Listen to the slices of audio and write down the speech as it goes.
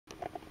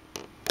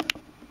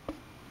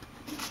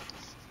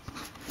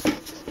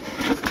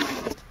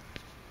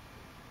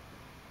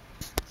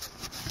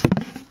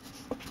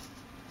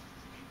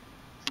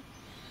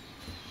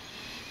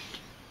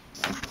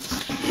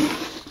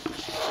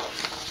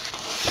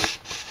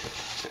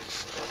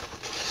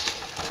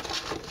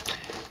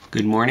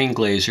Good morning,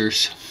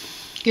 Glazers.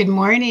 Good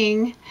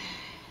morning.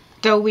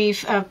 Though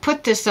we've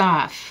put this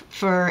off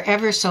for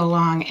ever so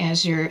long,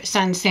 as your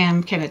son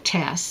Sam can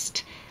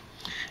attest.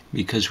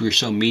 Because we're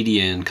so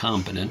media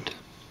incompetent.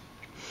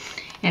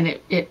 And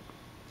it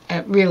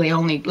really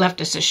only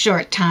left us a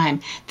short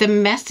time. The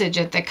message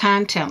at the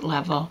content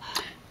level.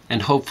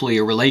 And hopefully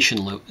a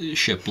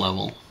relationship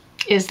level.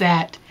 Is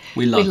that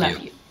we love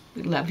you.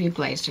 We love you,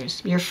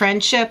 Glazers. Your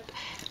friendship.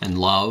 And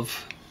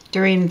love.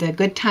 During the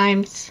good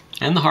times.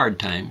 And the hard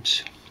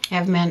times.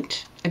 Have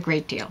meant a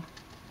great deal.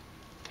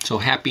 So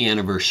happy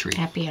anniversary.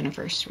 Happy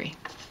anniversary.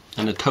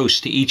 And a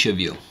toast to each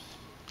of you.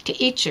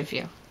 To each of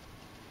you.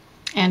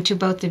 And to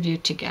both of you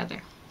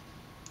together.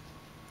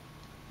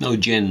 No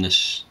gin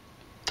this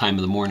time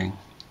of the morning.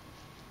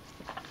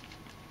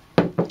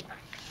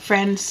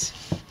 Friends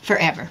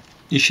forever.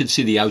 You should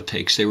see the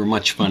outtakes. They were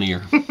much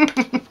funnier.